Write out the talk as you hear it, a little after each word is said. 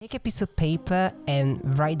take a piece of paper and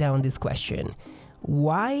write down this question.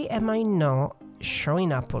 Why am I not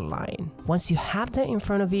showing up online? Once you have that in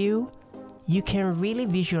front of you, you can really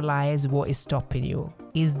visualize what is stopping you.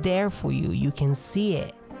 It's there for you. You can see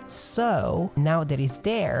it. So now that it's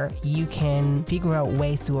there, you can figure out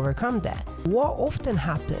ways to overcome that. What often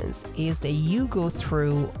happens is that you go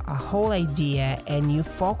through a whole idea and you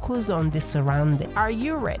focus on the surrounding. Are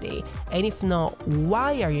you ready? And if not,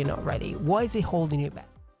 why are you not ready? Why is it holding you back?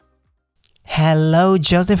 Hello,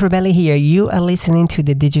 Joseph Rebelli here. You are listening to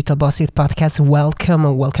the Digital Bosses Podcast. Welcome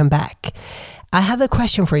and welcome back. I have a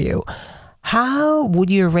question for you. How would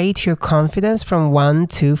you rate your confidence from 1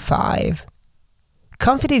 to 5?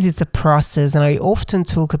 Confidence is a process, and I often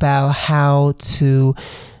talk about how to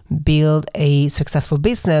build a successful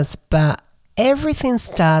business, but everything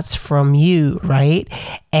starts from you, right?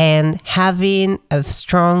 And having a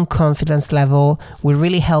strong confidence level will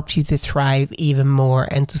really help you to thrive even more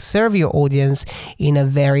and to serve your audience in a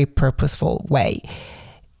very purposeful way.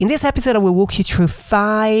 In this episode, I will walk you through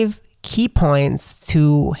 5 key points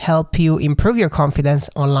to help you improve your confidence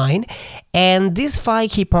online. And these 5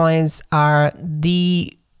 key points are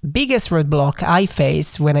the biggest roadblock I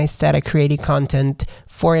faced when I started creating content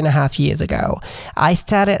 4.5 years ago. I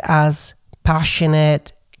started as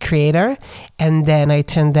passionate creator, and then I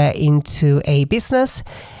turned that into a business.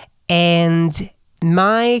 And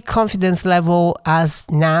my confidence level as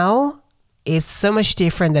now is so much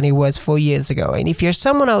different than it was 4 years ago. And if you're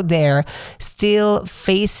someone out there still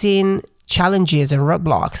facing challenges and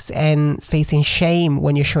roadblocks and facing shame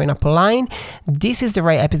when you're showing up online, this is the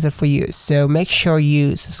right episode for you. So make sure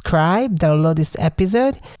you subscribe, download this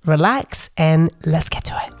episode, relax, and let's get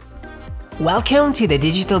to it. Welcome to the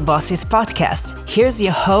Digital Bosses Podcast. Here's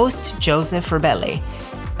your host, Joseph Rebelli,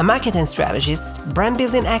 a marketing strategist, brand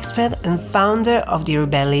building expert, and founder of the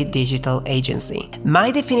Rebelli Digital Agency. My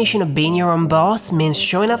definition of being your own boss means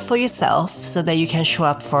showing up for yourself so that you can show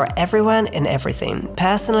up for everyone and everything,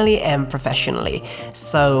 personally and professionally.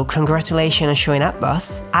 So congratulations on showing up,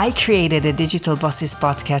 boss. I created the Digital Bosses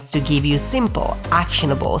Podcast to give you simple,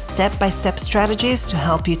 actionable, step-by-step strategies to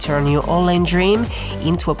help you turn your online dream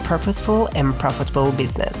into a purposeful and profitable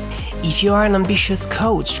business. If you are an ambitious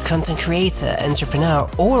coach, content creator, entrepreneur,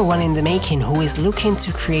 or one in the making who is looking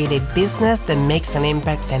to create a business that makes an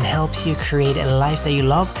impact and helps you create a life that you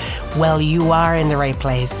love, well, you are in the right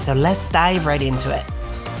place. So let's dive right into it.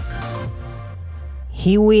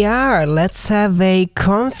 Here we are. Let's have a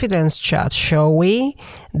confidence chat, shall we?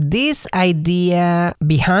 This idea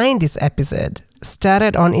behind this episode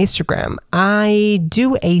started on Instagram. I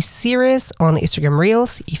do a series on Instagram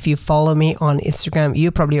Reels. If you follow me on Instagram, you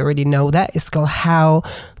probably already know that. It's called How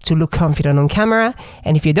to Look Confident on Camera.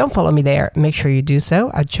 And if you don't follow me there, make sure you do so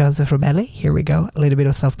at Joseph Rebelli. Here we go. A little bit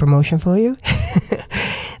of self-promotion for you.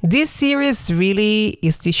 This series really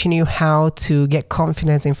is teaching you how to get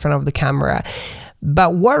confidence in front of the camera.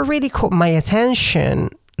 But what really caught my attention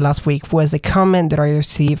last week was a comment that I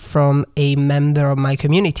received from a member of my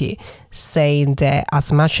community saying that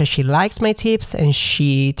as much as she likes my tips and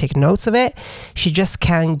she takes notes of it, she just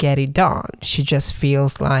can't get it done. She just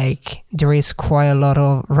feels like there is quite a lot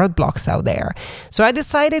of roadblocks out there. So I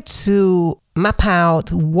decided to map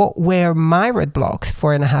out what were my roadblocks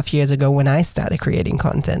 4.5 years ago when I started creating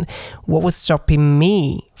content. What was stopping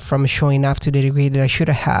me from showing up to the degree that I should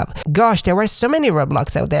have. Gosh, there were so many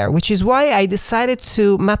roadblocks out there, which is why I decided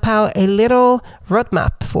to map out a little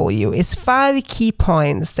roadmap for you. It's 5 key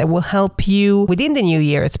points that will help you within the new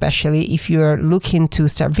year, especially if you're looking to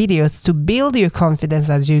start videos, to build your confidence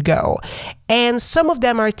as you go. And some of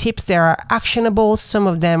them are tips that are actionable. Some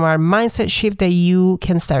of them are mindset shift that you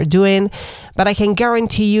can start doing. But I can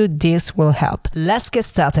guarantee you this will help. Let's get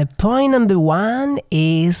started. Point number 1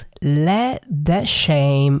 is let the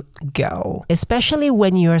shame go. Especially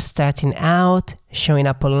when you're starting out, showing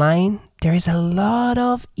up online, there is a lot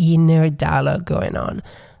of inner dialogue going on.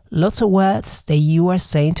 Lots of words that you are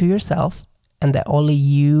saying to yourself and that only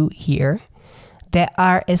you hear that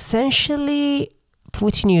are essentially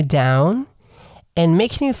putting you down and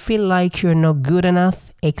making you feel like you're not good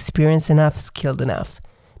enough, experienced enough, skilled enough.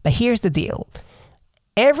 But here's the deal.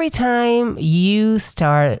 Every time you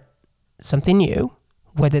start something new,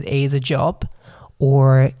 whether it is a job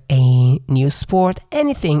or a new sport,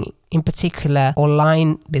 anything in particular,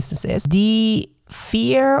 online businesses, the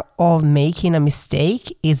fear of making a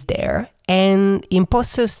mistake is there. And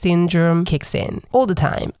imposter syndrome kicks in all the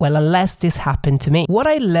time. Well, unless this happened to me. What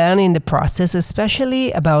I learned in the process,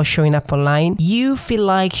 especially about showing up online, you feel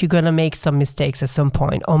like you're gonna make some mistakes at some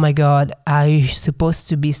point. Oh my God, I'm supposed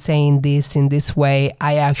to be saying this in this way.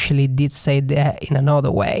 I actually did say that in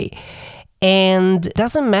another way. And it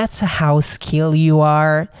doesn't matter how skilled you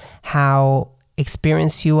are, how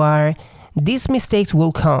experienced you are, these mistakes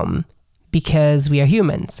will come because we are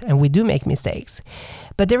humans and we do make mistakes.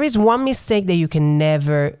 But there is one mistake that you can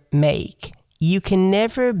never make. You can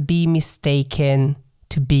never be mistaken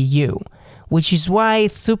to be you, which is why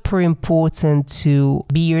it's super important to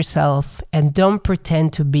be yourself and don't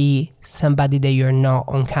pretend to be somebody that you're not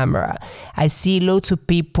on camera. I see loads of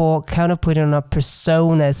people kind of putting on a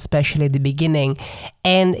persona, especially at the beginning.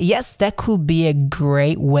 And yes, that could be a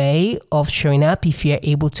great way of showing up if you're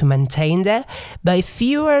able to maintain that. But if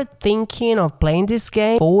you are thinking of playing this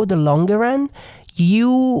game for the longer run,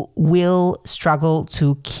 you will struggle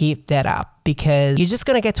to keep that up, because you're just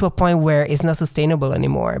going to get to a point where it's not sustainable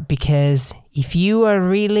anymore. Because if you are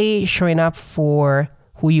really showing up for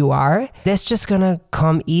who you are, that's just going to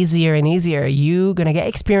come easier and easier. You're going to get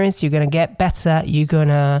experience, you're going to get better, you're going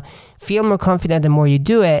to feel more confident the more you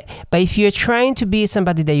do it. But if you're trying to be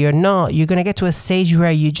somebody that you're not, you're going to get to a stage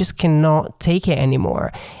where you just cannot take it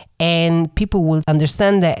anymore. And people will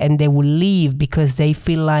understand that and they will leave because they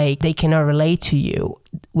feel like they cannot relate to you.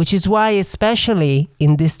 Which is why, especially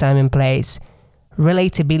in this time and place,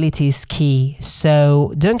 relatability is key.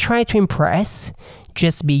 So don't try to impress,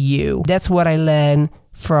 just be you. That's what I learned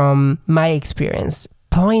from my experience.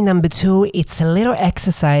 Point number 2, it's a little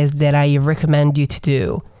exercise that I recommend you to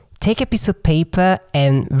do. Take a piece of paper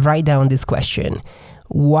and write down this question.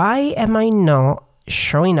 Why am I not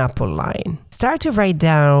showing up online? Start to write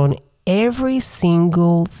down every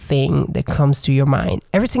single thing that comes to your mind,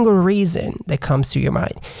 every single reason that comes to your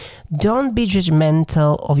mind. Don't be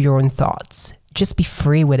judgmental of your own thoughts. Just be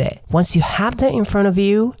free with it. Once you have that in front of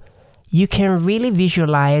you, you can really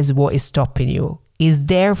visualize what is stopping you. It's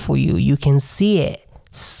there for you. You can see it.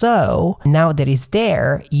 So now that it's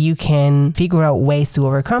there, you can figure out ways to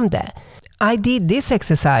overcome that. I did this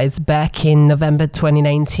exercise back in November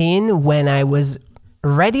 2019 when I was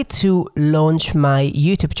ready to launch my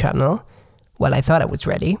YouTube channel. Well, I thought I was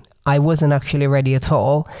ready. I wasn't actually ready at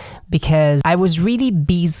all because I was really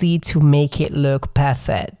busy to make it look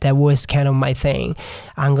perfect. That was kind of my thing.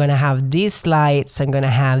 I'm going to have these lights. I'm going to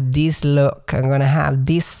have this look. I'm going to have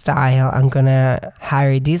this style. I'm going to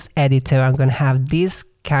hire this editor. I'm going to have this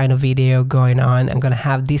kind of video going on. I'm going to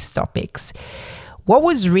have these topics. What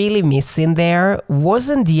was really missing there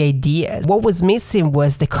wasn't the idea. What was missing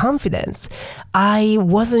was the confidence. I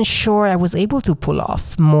wasn't sure I was able to pull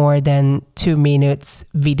off more than 2 minutes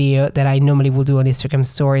video that I normally would do on Instagram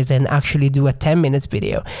stories and actually do a 10 minutes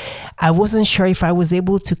video. I wasn't sure if I was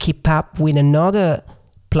able to keep up with another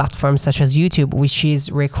platform such as YouTube, which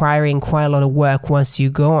is requiring quite a lot of work once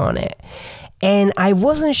you go on it. And I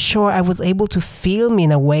wasn't sure I was able to film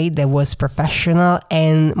in a way that was professional,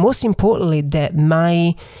 and most importantly, that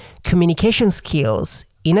my communication skills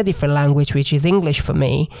in a different language, which is English for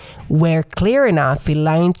me, were clear enough in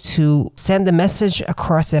line to send the message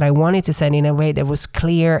across that I wanted to send in a way that was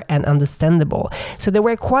clear and understandable. So there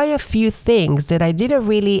were quite a few things that I didn't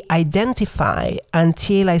really identify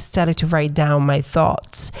until I started to write down my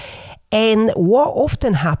thoughts. And what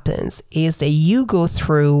often happens is that you go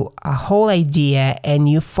through a whole idea and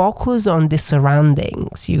you focus on the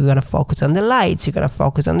surroundings. You're going to focus on the lights. You're going to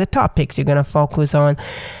focus on the topics. You're going to focus on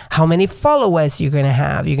how many followers you're going to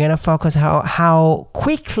have. You're going to focus how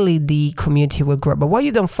quickly the community will grow. But what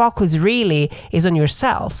you don't focus really is on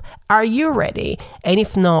yourself. Are you ready? And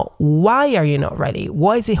if not, why are you not ready?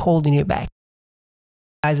 Why is it holding you back?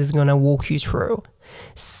 Guys, is going to walk you through.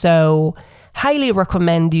 So highly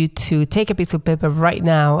recommend you to take a piece of paper right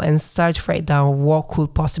now and start to write down what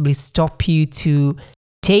could possibly stop you to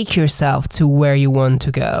take yourself to where you want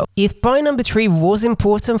to go. If point number 3 was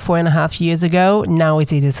important 4.5 years ago, now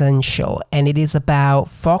it is essential, and it is about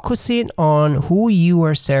focusing on who you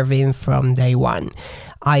are serving from day one.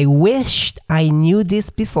 I wished I knew this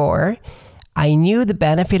before. I knew the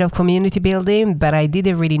benefit of community building, but I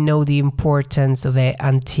didn't really know the importance of it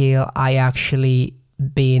until I actually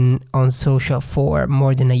been on social for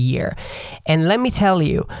more than a year. And let me tell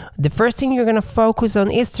you, the first thing you're going to focus on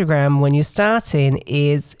Instagram when you're starting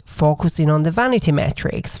is focusing on the vanity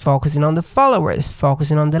metrics, focusing on the followers,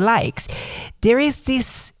 focusing on the likes. There is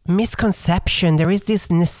this misconception, there is this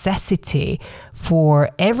necessity for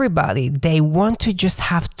everybody. They want to just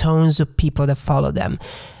have tons of people that follow them.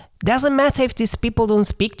 Doesn't matter if these people don't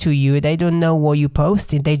speak to you, they don't know what you're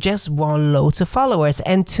posting, they just want loads of followers.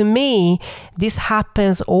 And to me, this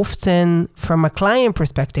happens often from a client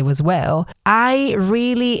perspective as well. I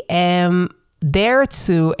really am there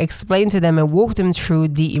to explain to them and walk them through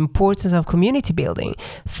the importance of community building.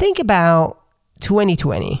 Think about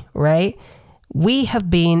 2020, right? we have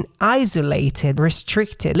been isolated,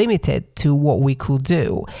 restricted, limited to what we could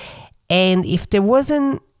do. And if there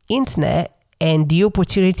wasn't internet and the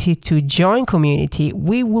opportunity to join community,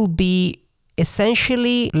 we will be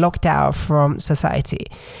essentially locked out from society.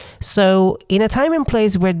 So in a time and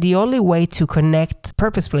place where the only way to connect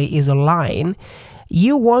purposefully is online,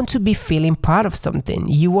 you want to be feeling part of something.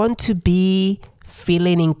 You want to be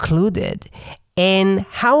feeling included. And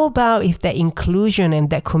how about if that inclusion and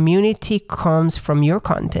that community comes from your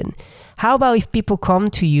content? How about if people come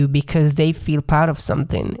to you because they feel part of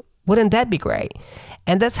something? Wouldn't that be great?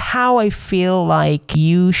 And that's how I feel like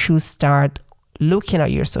you should start looking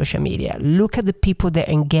at your social media. Look at the people that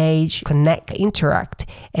engage, connect, interact.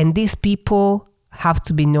 And these people have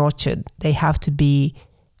to be nurtured. They have to be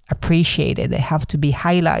appreciated. They have to be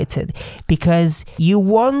highlighted because you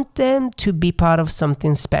want them to be part of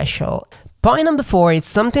something special. Point number 4 is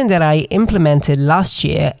something that I implemented last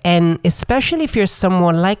year, and especially if you're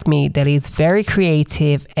someone like me that is very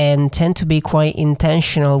creative and tend to be quite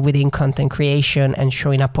intentional within content creation and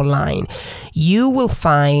showing up online, you will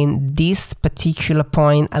find this particular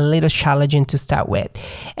point a little challenging to start with.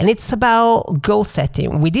 And it's about goal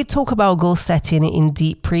setting. We did talk about goal setting in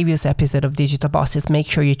the previous episode of Digital Bosses. Make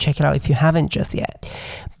sure you check it out if you haven't just yet.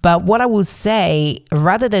 But what I would say,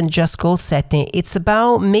 rather than just goal setting, it's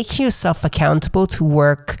about making yourself accountable to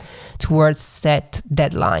work towards set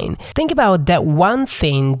deadline. Think about that one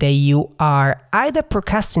thing that you are either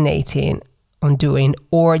procrastinating on doing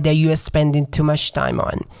or that you are spending too much time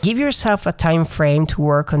on. Give yourself a time frame to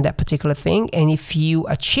work on that particular thing. And if you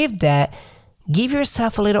achieve that, give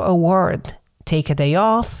yourself a little award. Take a day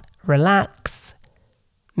off, relax,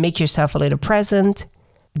 make yourself a little present.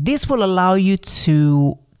 This will allow you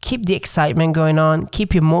to keep the excitement going on,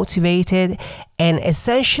 keep you motivated, and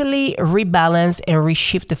essentially rebalance and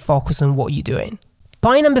reshift the focus on what you're doing.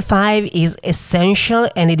 Point number 5 is essential,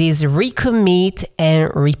 and it is recommit and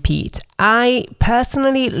repeat. I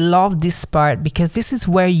personally love this part because this is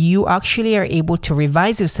where you actually are able to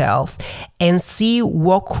revise yourself and see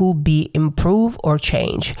what could be improved or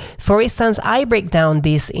changed. For instance, I break down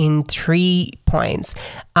this in 3 points.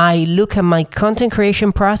 I look at my content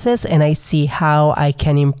creation process and I see how I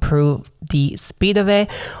can improve the speed of it,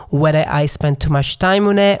 whether I spend too much time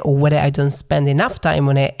on it or whether I don't spend enough time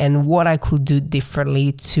on it, and what I could do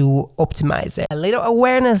differently to optimize it. A little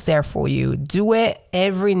awareness there for you. Do it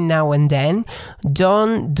every now and then.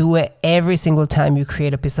 Don't do it every single time you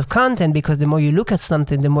create a piece of content, because the more you look at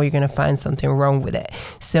something, the more you're going to find something wrong with it.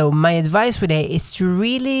 So my advice with it is to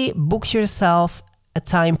really book yourself a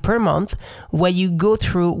time per month where you go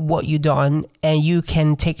through what you've done and you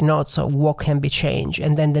can take notes of what can be changed.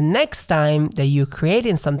 And then the next time that you're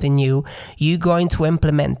creating something new, you're going to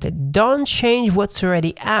implement it. Don't change what's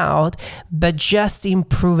already out, but just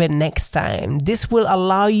improve it next time. This will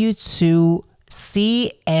allow you to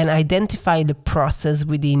see and identify the process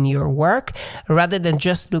within your work rather than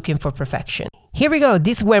just looking for perfection. Here we go.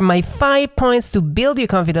 These were my 5 points to build your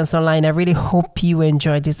confidence online. I really hope you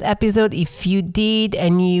enjoyed this episode. If you did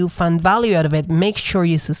and you found value out of it, make sure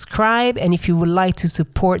you subscribe. And if you would like to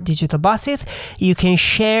support Digital Bosses, you can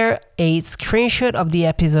share a screenshot of the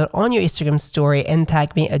episode on your Instagram story and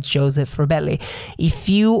tag me at Joseph Robelli. If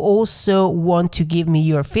you also want to give me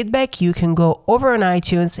your feedback, you can go over on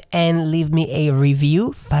iTunes and leave me a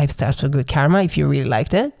review, 5 stars for good karma if you really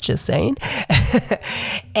liked it, just saying.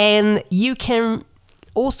 And you can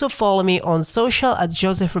also follow me on social at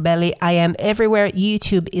Joseph Robelli. I am everywhere: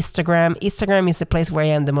 YouTube, Instagram. Instagram is the place where I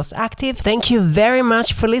am the most active. Thank you very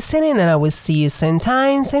much for listening, and I will see you same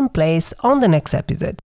time, same place on the next episode.